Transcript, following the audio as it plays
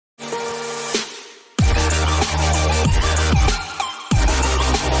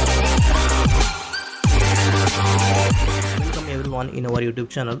everyone in our YouTube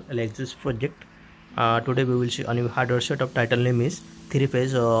channel Elexys project. Today we will see a new hardware setup. Title name is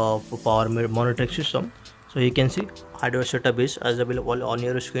 3-phase power monitoring system. So you can see hardware setup is available on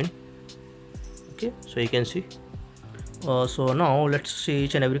your screen. Okay, so you can see. So now let's see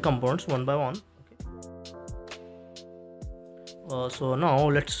each and every components one by one. So now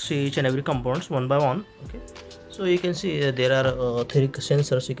let's see each and every components one by one. Okay, so you can see there are 3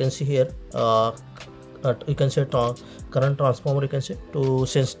 sensors. You can see here. You can say current transformer, you can say, to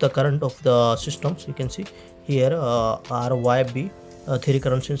sense the current of the systems. You can see here RYB 3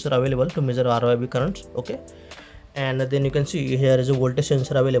 current sensor available to measure RYB currents. Okay, and then you can see here is a voltage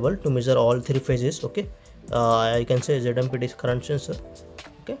sensor available to measure all 3 phases. Okay, you can say ZMPD current sensor.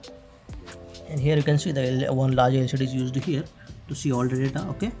 Okay, and here you can see the one large LCD is used here to see all the data.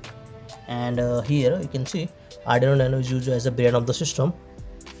 Okay, and here you can see Arduino Nano is used as a brain of the system.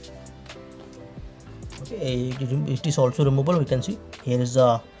 Okay, it is also removable. We can see here is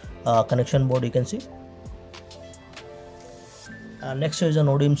the connection board. You can see next is an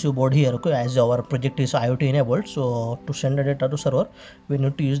ODMC board here. Okay, as our project is IoT enabled, so to send the data to server we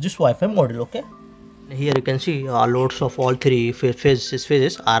need to use this Wi-Fi module. Okay, here you can see loads of all 3 phases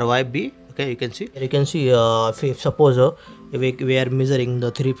RYB. Okay, you can see here, you can see if suppose we are measuring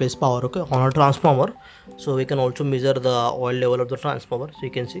the 3-phase power, okay, on a transformer, so we can also measure the oil level of the transformer. So you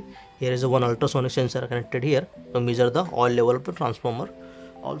can see here is a one ultrasonic sensor connected here to measure the oil level of the transformer.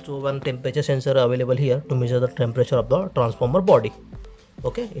 Also one temperature sensor available here to measure the temperature of the transformer body.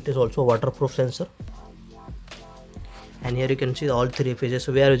 Okay, it is also waterproof sensor. And here you can see all 3 phases.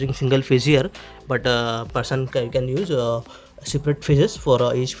 So we are using single phase here, but person can use separate phases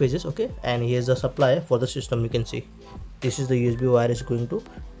for each phases. Okay, and here's the supply for the system. You can see this is the USB wire is going to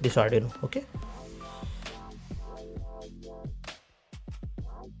this Arduino. Okay,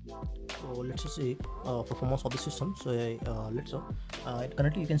 so let's see performance of the system. So let's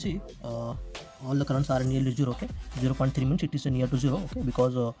currently you can see all the currents are nearly 0. Okay, 0.3 means it is near to 0. Okay,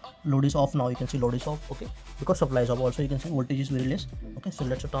 because load is off now. You can see load is off. Okay, because supply is off. Also you can see voltage is very less. Okay, so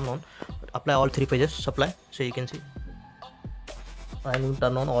let's turn on, apply all 3 phases supply. So you can see, and we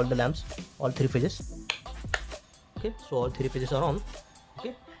turn on all the lamps, all 3 phases. Okay, so all 3 phases are on.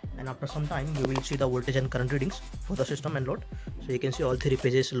 Okay, and after some time we will see the voltage and current readings for the system and load. So you can see all 3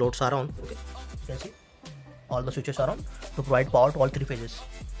 phases loads are on. Okay, you can see all the switches are on to provide power to all 3 phases.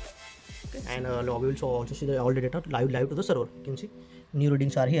 Okay, and we will also see all the data live to the server. You can see new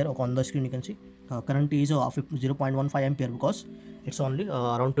readings are here on the screen. You can see current is 0.15 ampere because it's only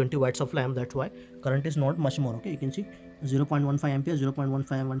around 20 watts of lamp. That's why current is not much more. Okay, you can see 0.15 ampere,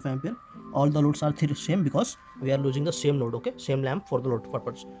 0.15 ampere. All the loads are same because we are using the same load. Okay, same lamp for the load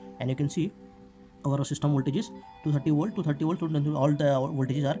purpose. And you can see our system voltage is 230 volt, 230 volt, 220. All the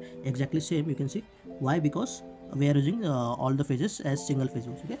voltages are exactly same. You can see why, because we are using all the phases as single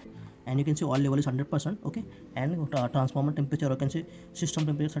phases. Okay, and you can see oil level is 100%. Okay, and transformer temperature, you can see system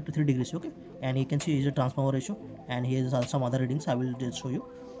temperature 33 degrees. Okay, and you can see is a transformer ratio, and here is some other readings I will just show you.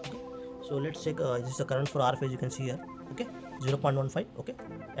 Okay, so let's check this is the current for R phase. You can see here. Okay, 0.15. Okay,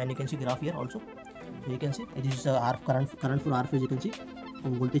 and you can see graph here also. So you can see this is R current for R phase. You can see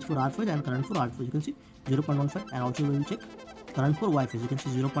voltage for R phase and current for R phase. You can see 0.15, and also we will check current for Y phase. You can see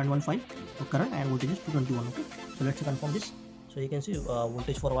 0.15 for current and voltage is 221. Okay, so let's confirm this. So you can see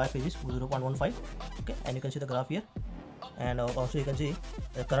voltage for Y phase is 0.15. Okay, and you can see the graph here, and also you can see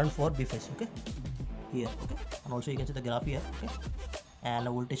the current for B phase. Okay, here. Okay, and also you can see the graph here. Okay, and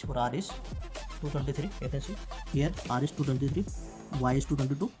voltage for R is 223. You can see here R is 223, Y is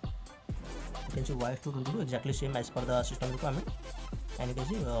 222. You can see Y is 222, exactly same as per the system requirement. And you can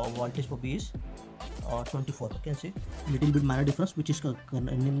see voltage for B is 24. You can see little bit minor difference, which is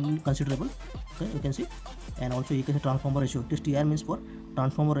considerable. Okay, you can see, and also you can see transformer ratio. This TR means for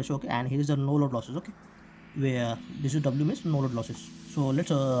transformer ratio. Okay, and here is the no load losses. Okay, where this is W means no load losses. So let's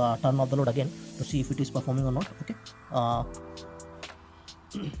turn off the load again to see if it is performing or not. Okay,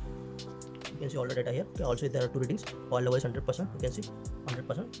 you can see all the data here. Okay, also there are 2 readings. Oil level is 100%. You can see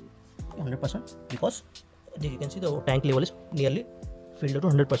 100%, 100%, because you can see the tank level is nearly filled to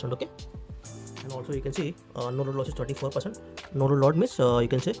 100%. Okay, and also you can see no load loss is 24%. No load load means you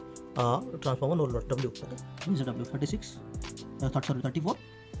can say transformer no load W. Okay, means W 36, 34,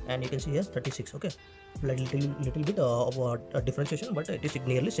 and you can see here 36. Okay, little bit of differentiation, but it is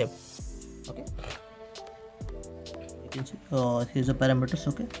nearly same. Okay, you can see here's the parameters.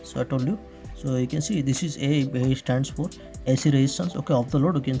 Okay, so I told you. So you can see this is A stands for AC resistance. Okay, of the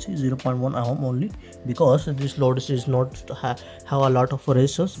load. You can see 0.1 ohm only, because this load is not have a lot of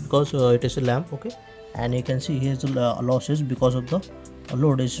resistance, because it is a lamp. Okay, and you can see here's the losses because of the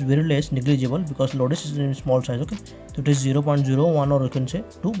load is very less, negligible, because load is in small size. Okay, so it is 0.01 or you can say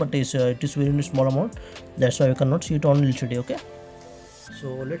 2, but it is very small amount, that's why you cannot see it on LCD. Okay, so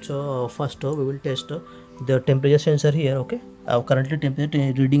let's first we will test the temperature sensor here. Okay, currently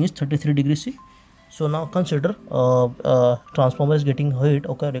temperature reading is 33 degrees C. So now consider transformer is getting heat,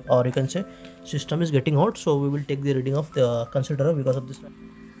 okay, or you can say system is getting hot, so we will take the reading of the consider because of this.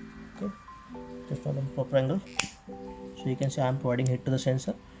 Okay, just on the proper angle, so you can see I am providing heat to the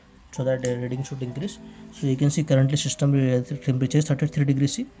sensor so that the reading should increase. So you can see currently system temperature is 33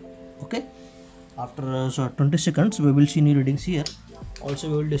 degrees C. Okay, after 20 seconds we will see new readings here. Also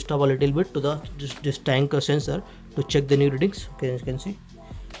we will disturb a little bit to this tank sensor to check the new readings. Okay, as you can see,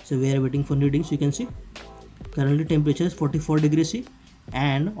 so we are waiting for new readings. You can see currently temperature is 44 degrees C,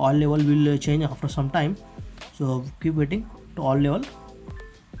 and oil level will change after some time, so keep waiting to oil level.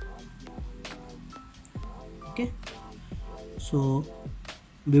 Okay, so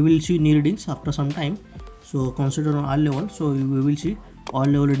we will see new readings after some time, so consider on oil level, so we will see oil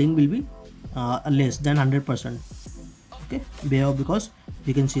level reading will be less than 100%. Okay, because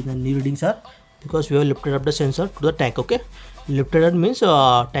you can see the new readings are because we have lifted up the sensor to the tank. Okay, lifted up means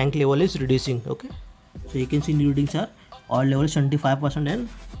tank level is reducing. Okay, so you can see new readings are oil level is 75% and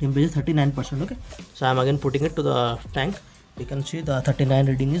temperature 39%. Okay, so I am again putting it to the tank. You can see the 39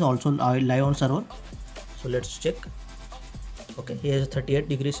 reading is also live on server. So let's check. Okay, here is 38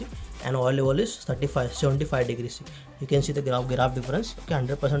 degrees C and oil level is 75 degrees C. You can see the graph difference. Okay,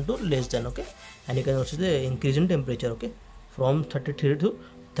 100% to less than. Okay, and you can also see the increase in temperature. Okay, from 33 to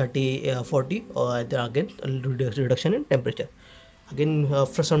 40 again reduction in temperature. Again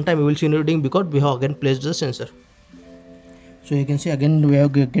after some time we will see new reading because we have again placed the sensor. So you can see again we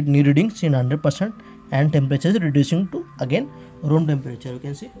have get new readings in 100% and temperature is reducing to again room temperature. You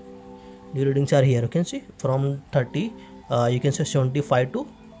can see new readings are here. You can see from 30 you can say 75 to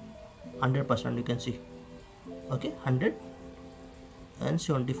 100%. You can see, okay, 100 and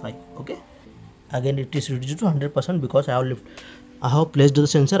 75. Okay, again it is reduced to 100% because I have placed the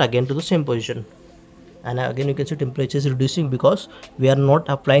sensor again to the same position, and again you can see temperature is reducing because we are not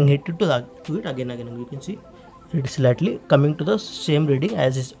applying heat to it. Again you can see it is slightly coming to the same reading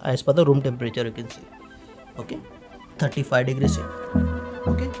as per the room temperature. You can see, okay, 35 degrees C.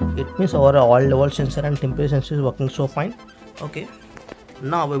 Okay, it means our oil level sensor and temperature sensor is working so fine. Okay,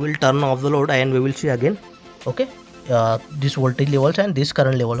 now we will turn off the load and we will see again. Okay, this voltage levels and this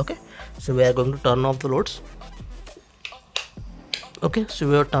current level. Okay, so we are going to turn off the loads. Okay, so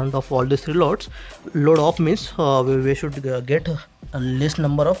we have turned off all these three loads. Load off means we should get a less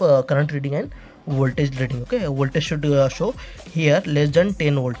number of current reading and voltage reading. Okay, voltage should show here less than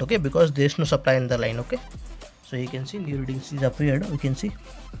 10 volt. Okay, because there is no supply in the line. Okay, so you can see new readings is appeared. You can see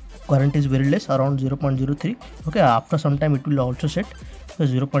current is very less, around 0.03. Okay, after some time it will also set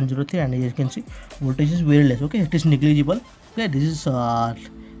 0.03, and you can see voltage is very less. Okay, it is negligible. Okay, this is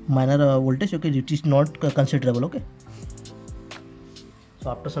minor voltage. Okay, it is not considerable. Okay, so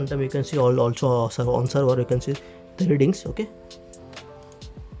after some time you can see also on server you can see the readings. Okay,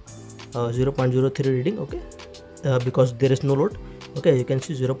 0.03 reading. Okay, because there is no load. Okay, you can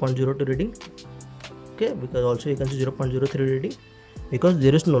see 0.02 reading. Okay, because also you can see 0.03 reading because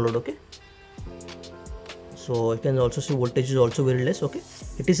there is no load. Okay, so you can also see voltage is also very less. Okay,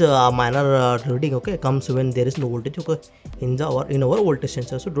 it is a minor reading. Okay, comes when there is no voltage. Okay, in our voltage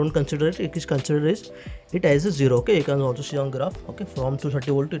sensor, so don't consider it. It is considered it as a 0. Okay, you can also see on graph. Okay, from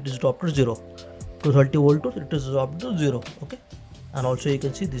 230 volt it is dropped to 0. 230 volt it is dropped to 0. Okay, and also you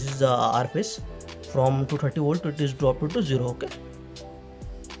can see this is the R phase. From 230 volt it is dropped to 0. Okay,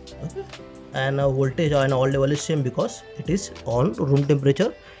 okay, and voltage and oil level is same because it is on room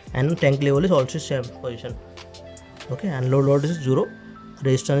temperature, and tank level is also same position. Okay, and load is 0.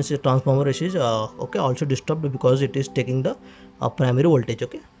 Resistance transformer is okay, also disturbed because it is taking the primary voltage.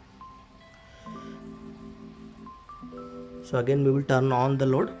 Okay, so again we will turn on the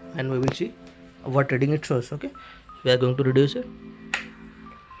load and we will see what reading it shows. Okay, we are going to reduce it.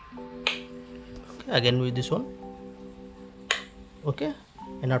 Okay, again with this one. Okay,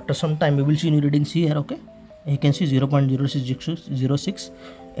 and after some time we will see new readings here. Okay, you can see 0.06.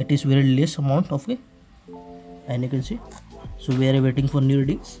 It is very less amount. Okay, and you can see, so we are waiting for new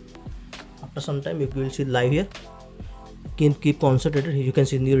readings. After some time you will see live here. Keep concentrated. You can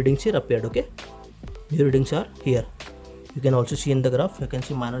see new readings here appeared. Okay, new readings are here. You can also see in the graph. You can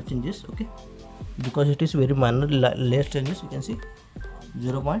see minor changes. Okay, because it is very minor less changes. You can see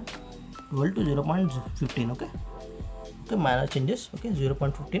 0.12 to 0.15. Okay, okay, minor changes. Okay,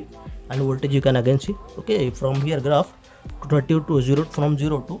 0.15, and voltage you can again see. Okay, from here graph 30 to 0, from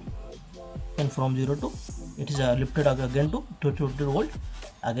 0 to, and from 0 to it is lifted again to 220 volt.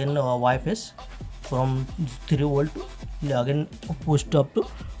 Again Y phase from 3 volt to again pushed up to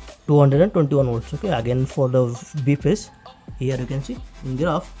 221 volts. Okay, again for the B phase, here you can see in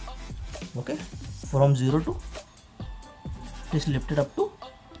graph, okay, from 0 to it is lifted up to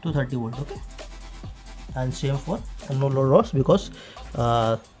 230 volt. Okay, and same for no load loss, because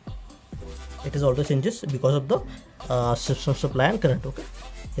it is also changes because of the system supply and current. Okay,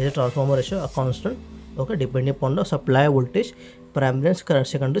 here is transformer ratio a constant, okay, depending upon the supply voltage, primary and current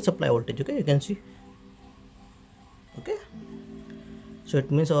secondary supply voltage. Okay, you can see. Okay, so it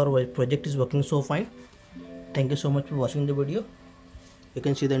means our project is working so fine. Thank you so much for watching the video. You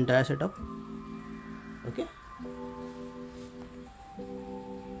can see the entire setup. Okay,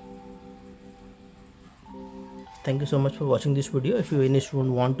 thank you so much for watching this video. If you any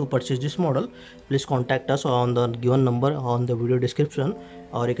student want to purchase this model, please contact us on the given number on the video description,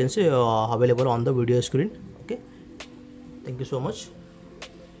 or you can say available on the video screen. Okay, thank you so much.